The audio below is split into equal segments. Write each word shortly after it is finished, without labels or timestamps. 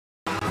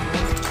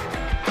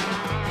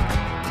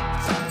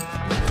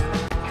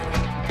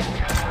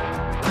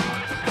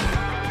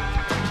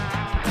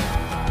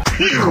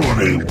You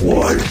ain't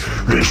what?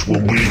 This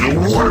will be the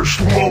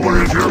worst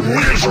moment of your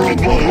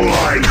miserable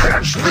life.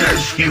 Catch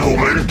this,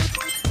 human!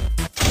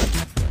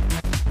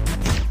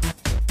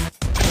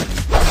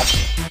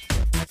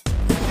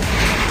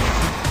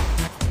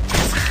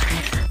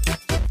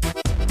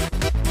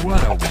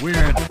 What a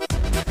weird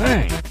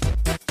thing.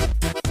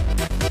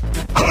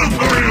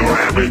 Hungry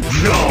rabbit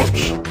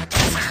jumps!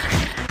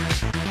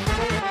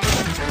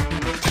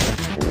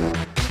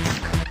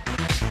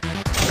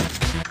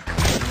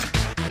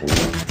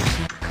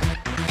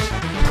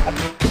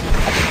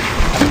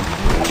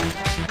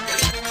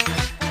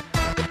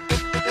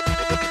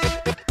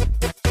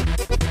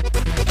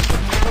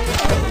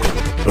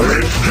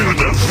 Let's do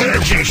the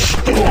veggie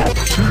stomp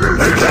and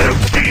let him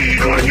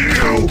feed on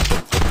you!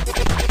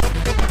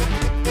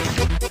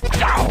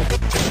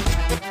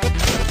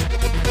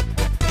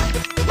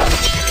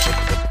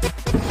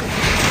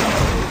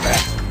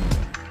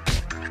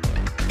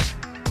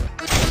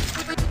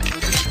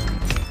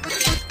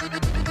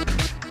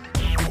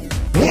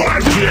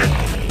 Watch it!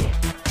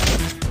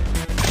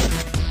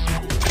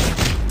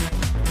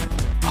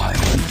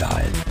 I'm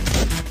dying.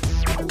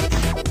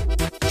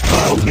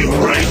 I'll be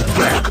right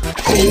back.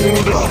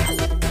 Hold up.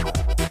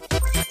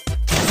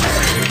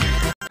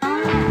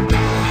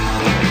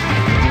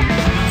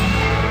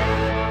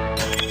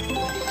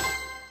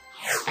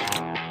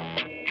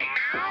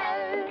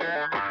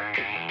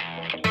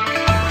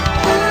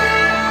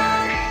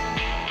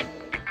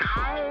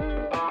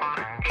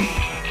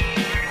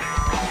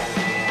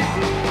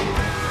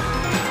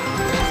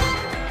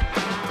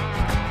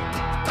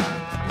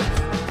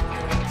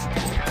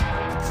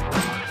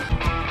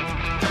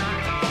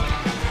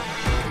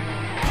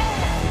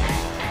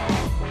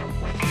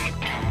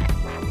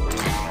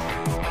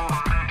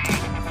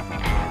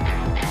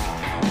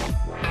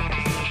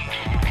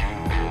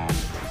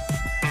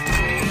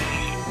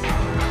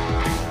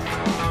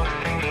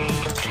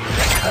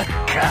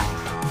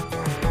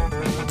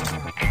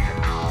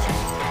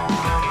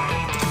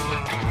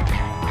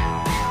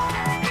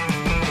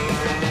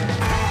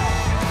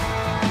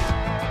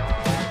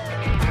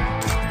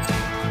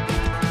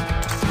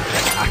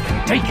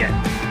 Take it!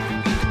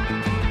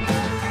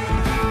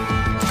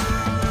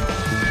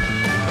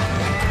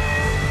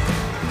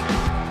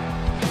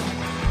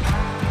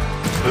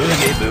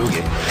 Boogie,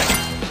 boogie.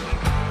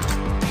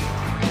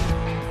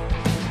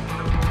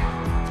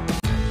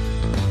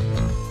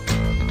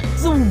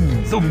 Zoom,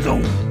 zoom,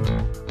 zoom.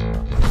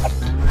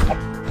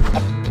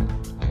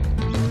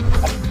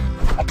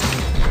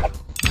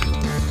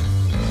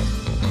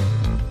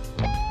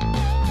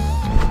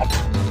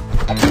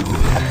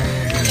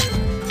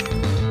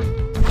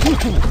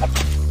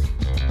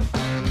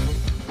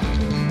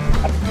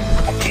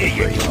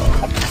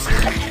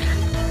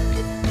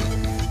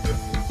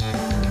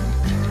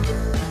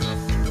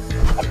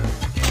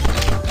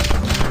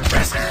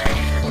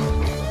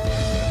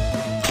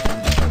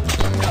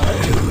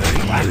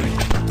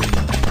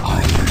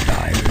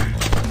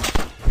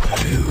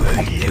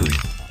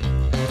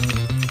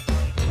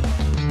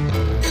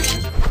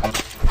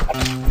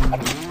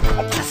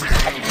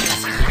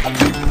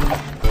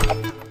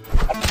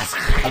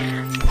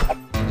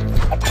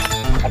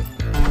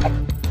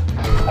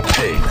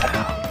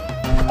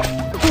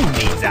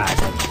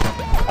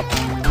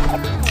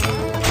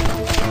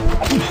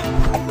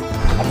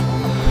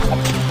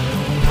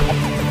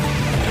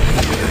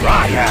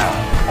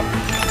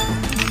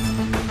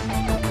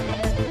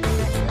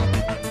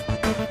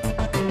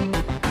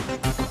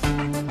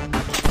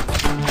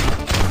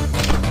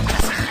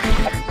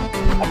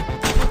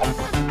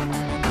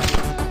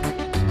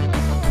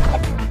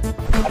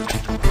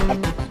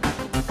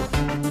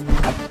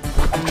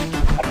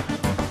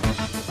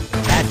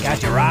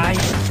 Got your eye?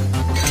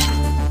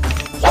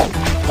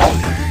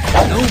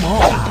 No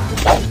more.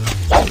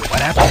 What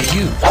happened to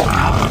you?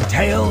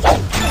 Tails?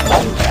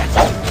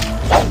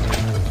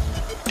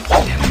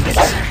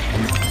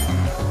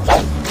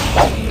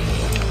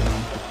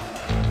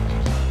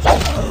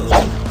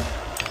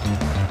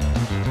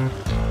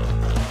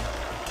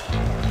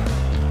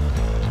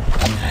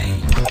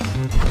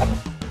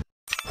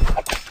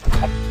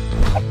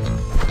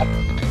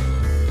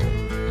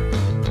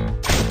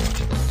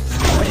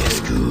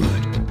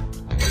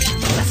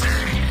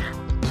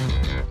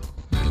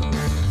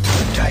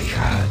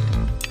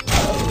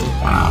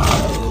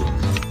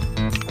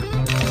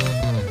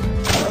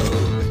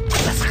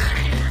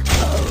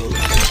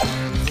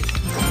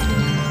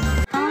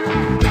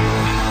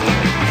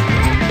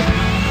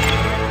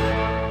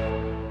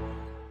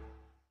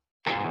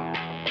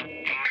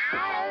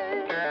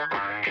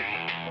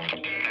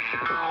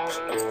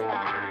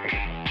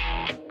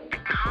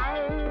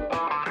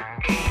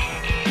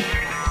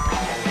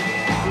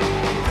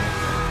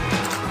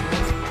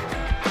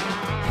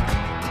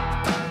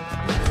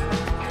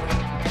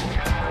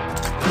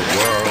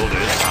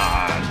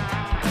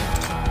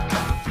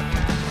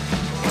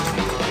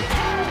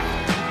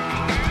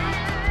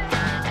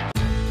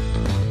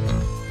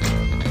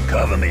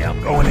 Cover me, I'm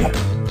going in.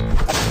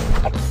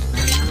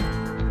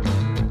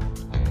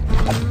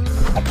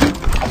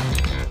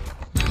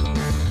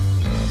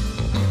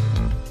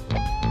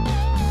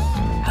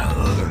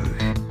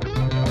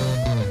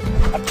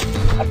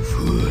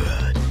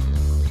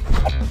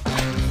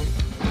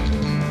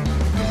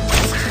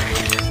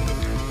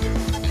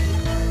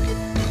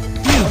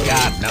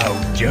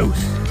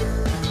 juice.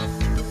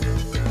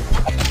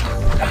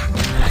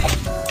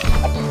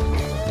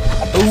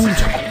 Boom.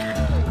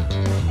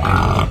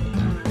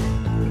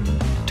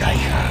 Die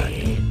hard.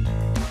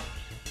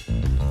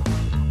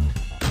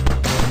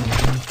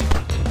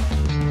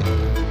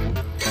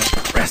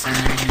 Rest.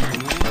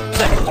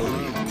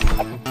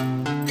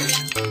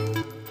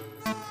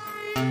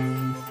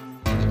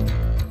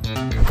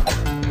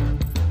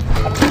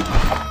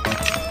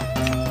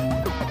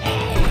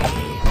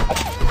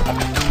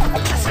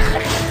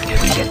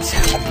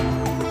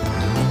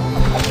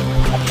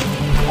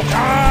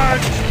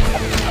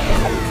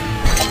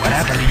 What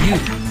happened to you?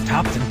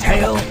 Tops and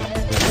tail?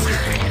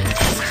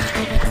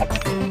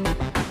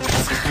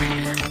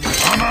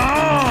 Come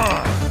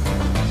on!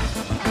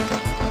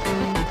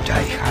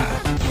 Die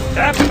hard.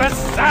 Step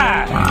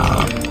aside!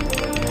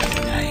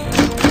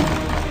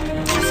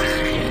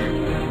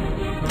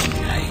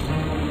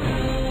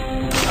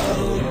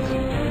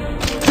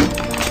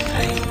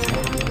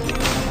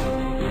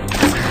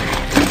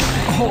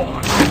 Oh,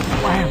 I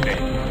slammed it.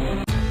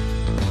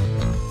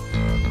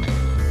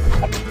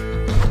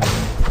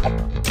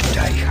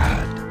 Die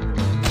hard.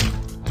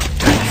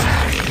 Die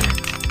hard.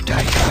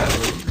 Die hard.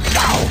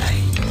 Now.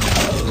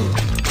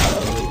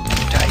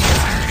 Die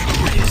hard.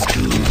 It is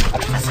good.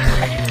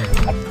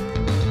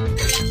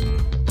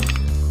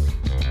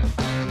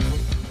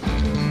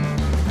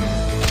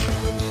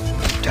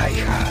 Die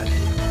hard.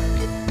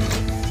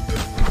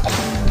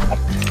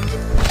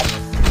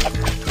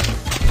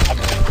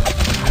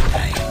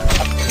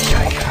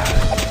 Die hard.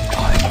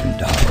 I'm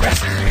done.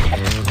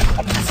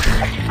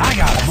 I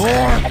got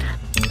more.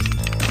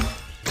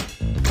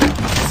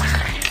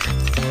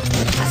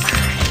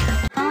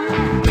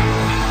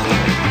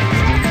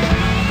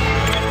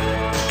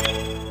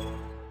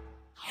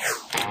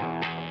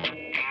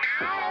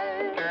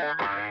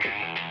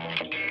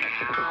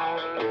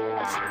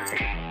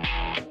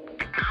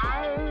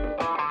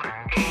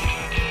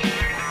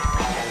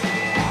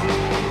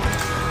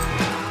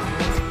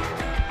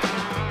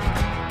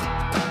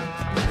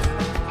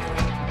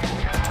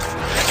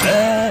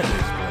 That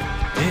is what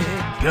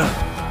big gun.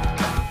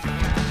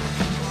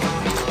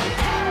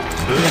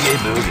 Boogie,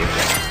 boogie.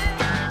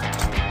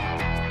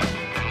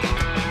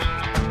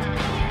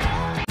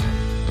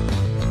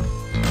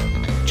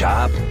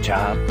 Chop,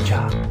 chop,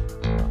 chop.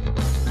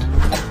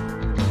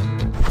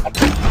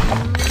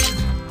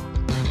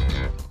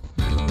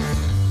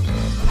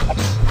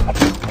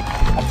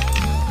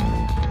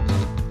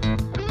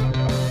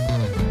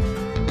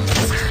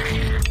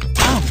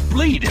 I'm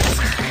bleeding.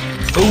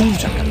 Boom,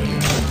 chop.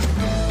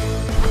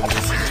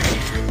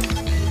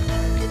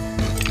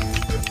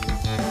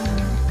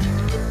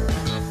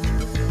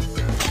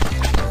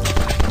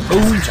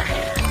 Boom, chop.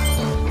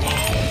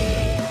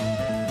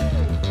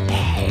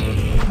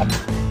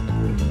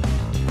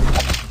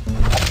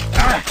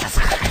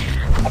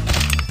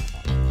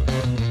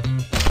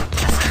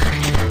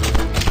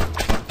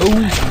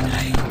 Boom, chop.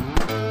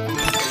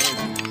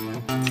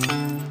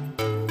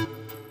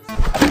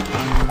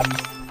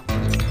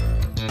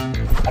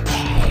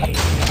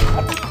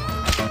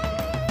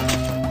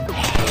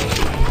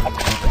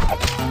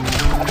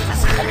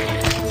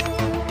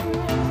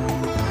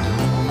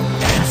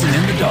 Dancing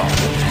in the dark.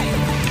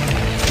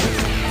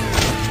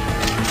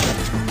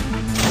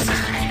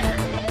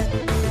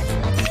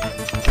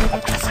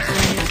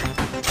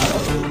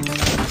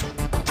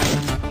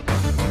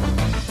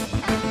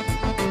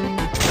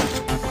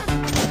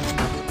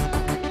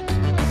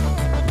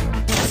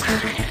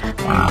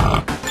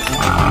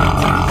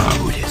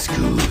 Food is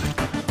good.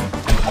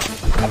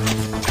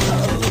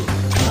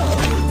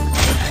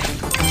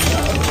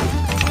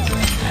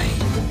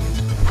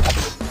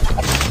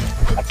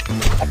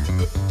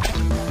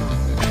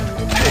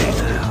 Hey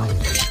now.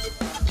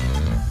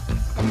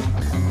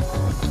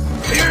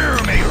 Hear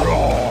me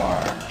roar.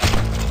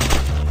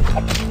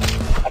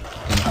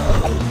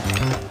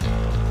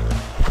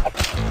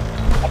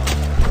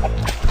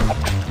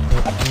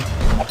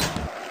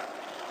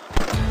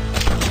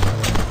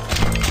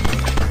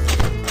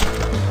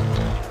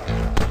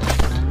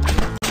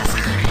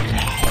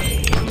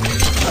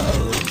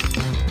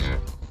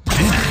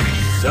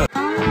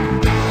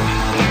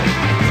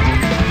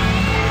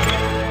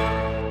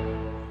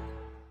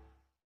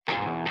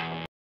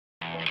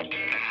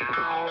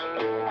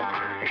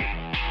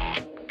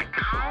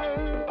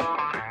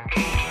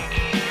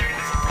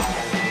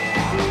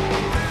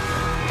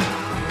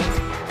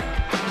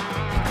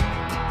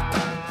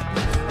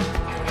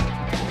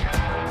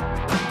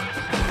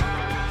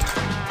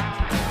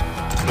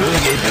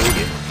 Boogie,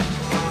 boogie.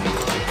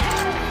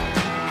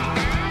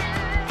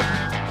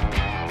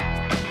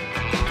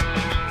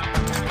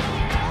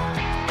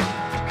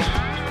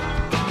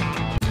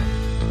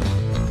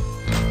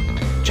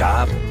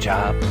 Chop,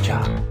 chop,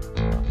 chop.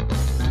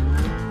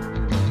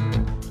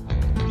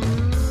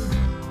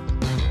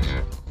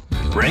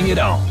 Bring it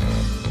on.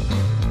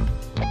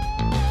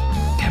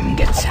 Come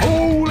get some.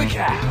 Holy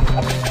cow.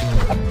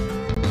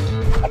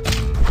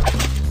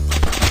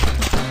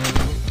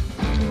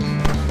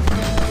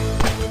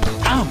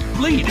 I'm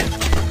bleeding.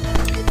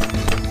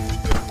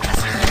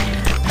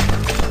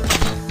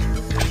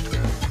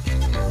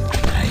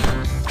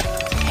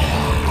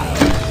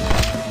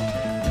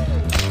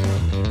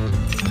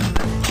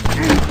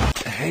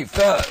 Hey,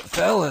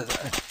 fellas.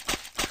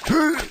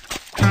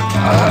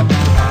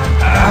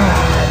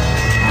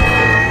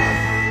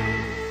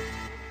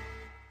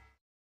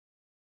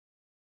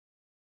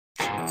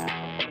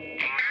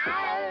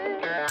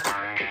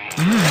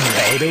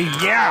 Baby,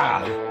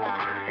 yeah!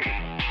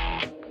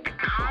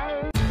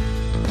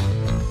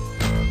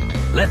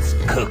 Let's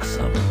cook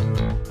some.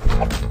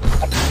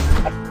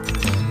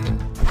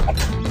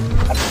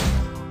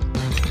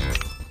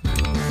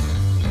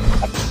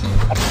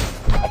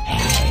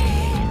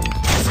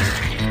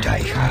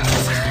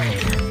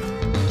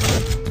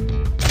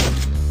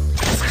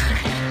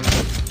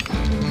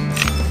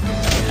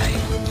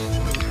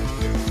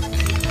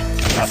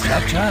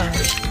 Chop, chop.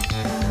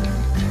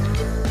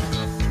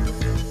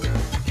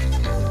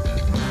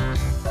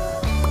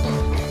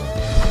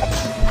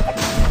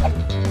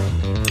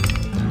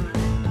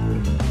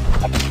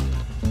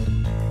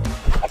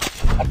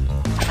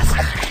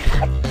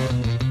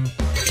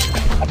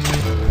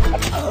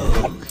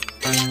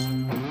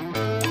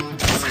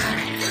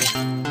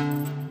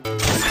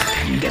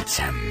 Get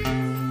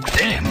some.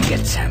 Damn,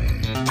 get some.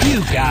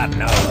 You got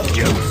no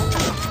juice.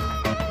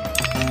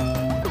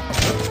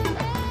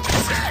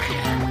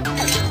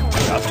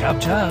 Chop,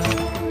 chop, chop.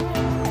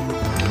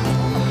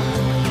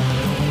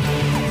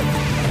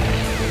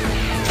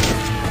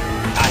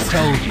 I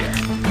told you,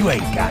 you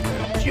ain't got no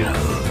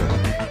juice.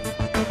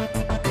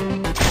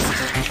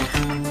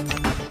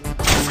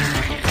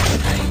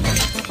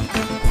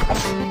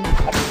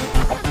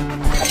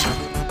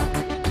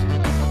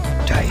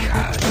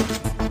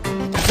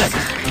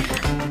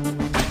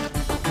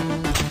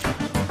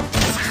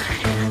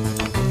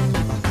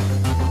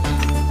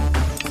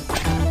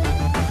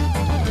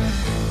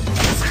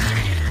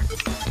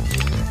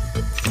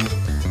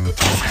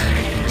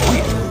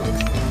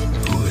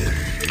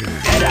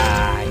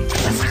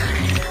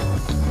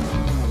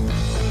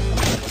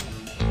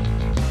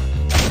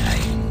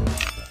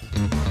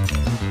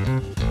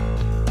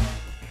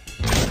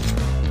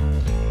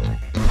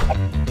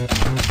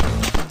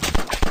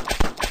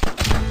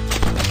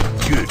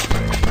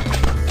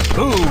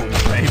 Boom,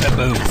 baby,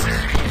 boom.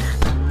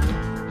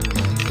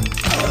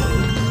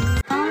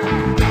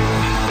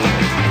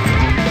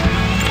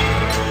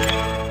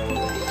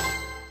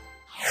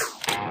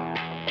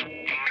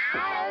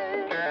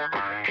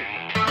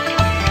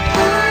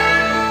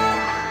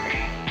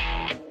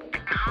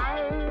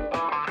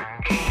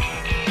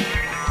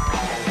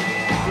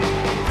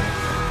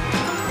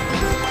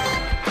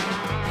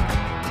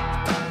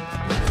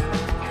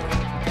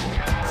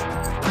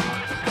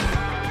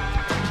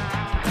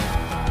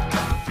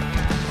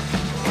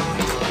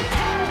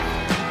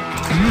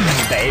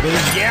 Baby,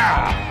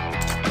 yeah!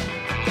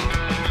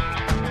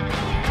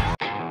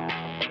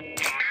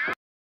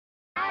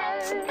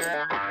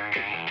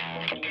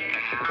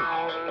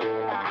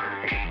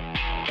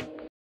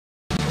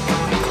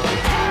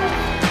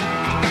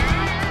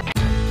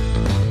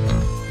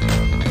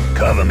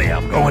 Cover me,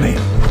 I'm going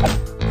in.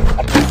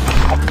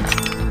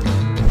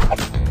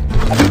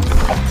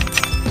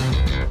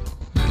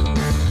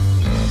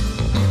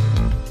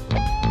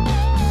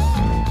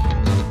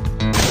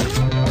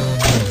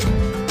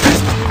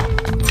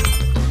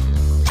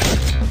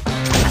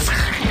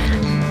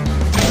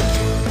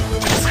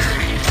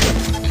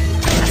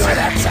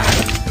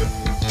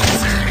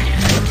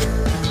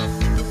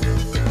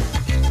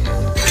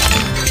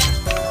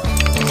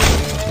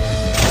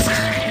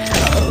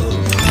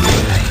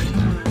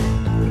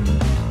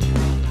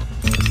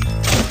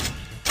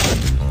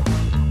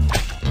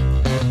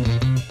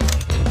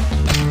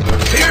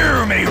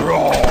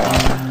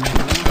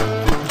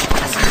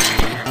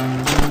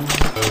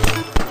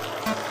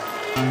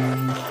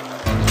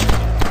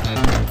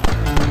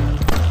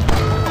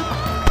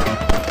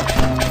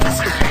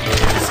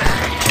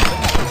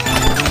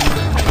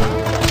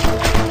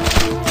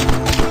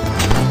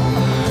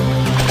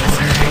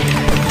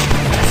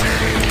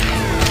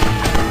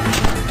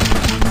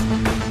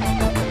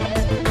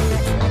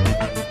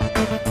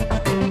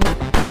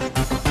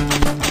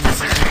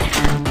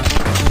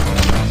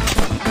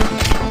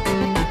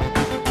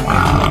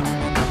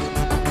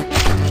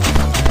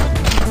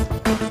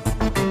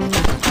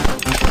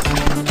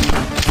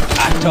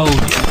 Told you,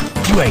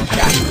 you ain't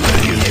got no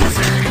use.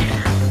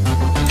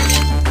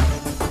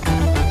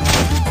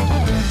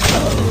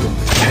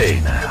 Okay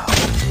now.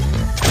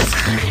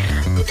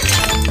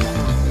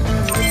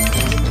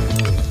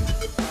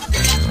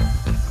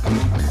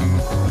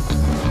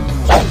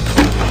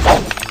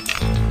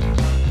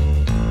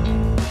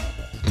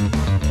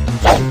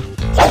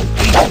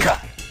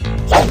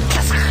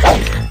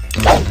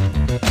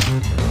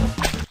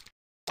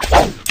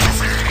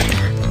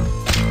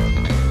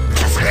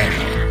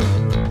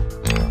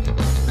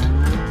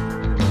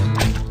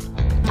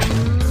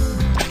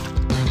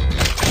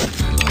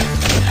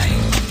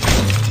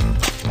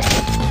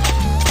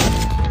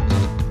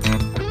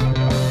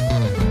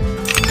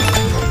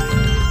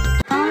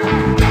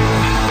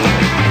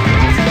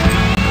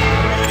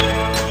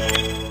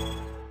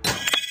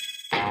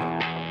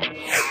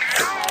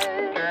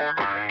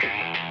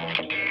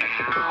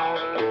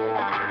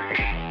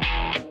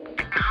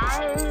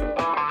 Bye.